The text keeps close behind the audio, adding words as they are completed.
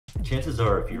Chances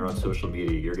are, if you're on social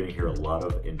media, you're gonna hear a lot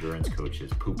of endurance coaches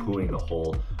poo-pooing the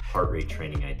whole heart rate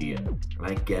training idea. And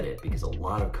I get it, because a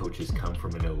lot of coaches come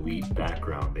from an elite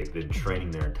background. They've been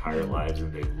training their entire lives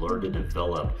and they've learned to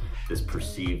develop this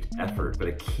perceived effort. But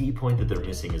a key point that they're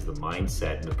missing is the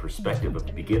mindset and the perspective of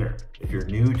a beginner. If you're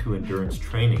new to endurance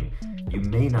training, you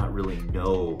may not really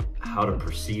know how to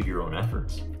perceive your own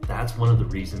efforts. That's one of the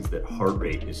reasons that heart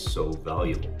rate is so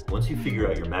valuable. Once you figure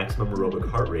out your maximum aerobic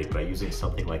heart rate by using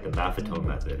something like the Maffetone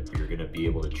method, you're gonna be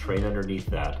able to train underneath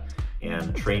that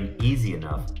and train easy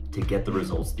enough to get the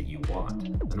results that you want.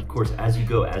 And of course, as you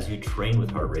go, as you train with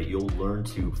heart rate, you'll learn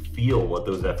to feel what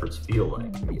those efforts feel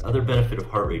like. The other benefit of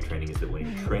heart rate training is that when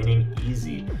you're training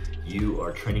easy, you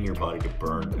are training your body to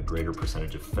burn a greater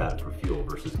percentage of fat for fuel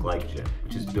versus glycogen,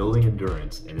 which is building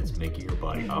endurance, and it's making your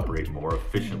body operate more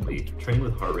efficiently. Training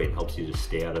with heart rate helps you to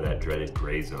stay out of that dreaded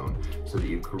gray zone so that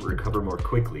you can recover more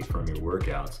quickly from your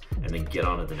workouts and then get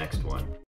on to the next one.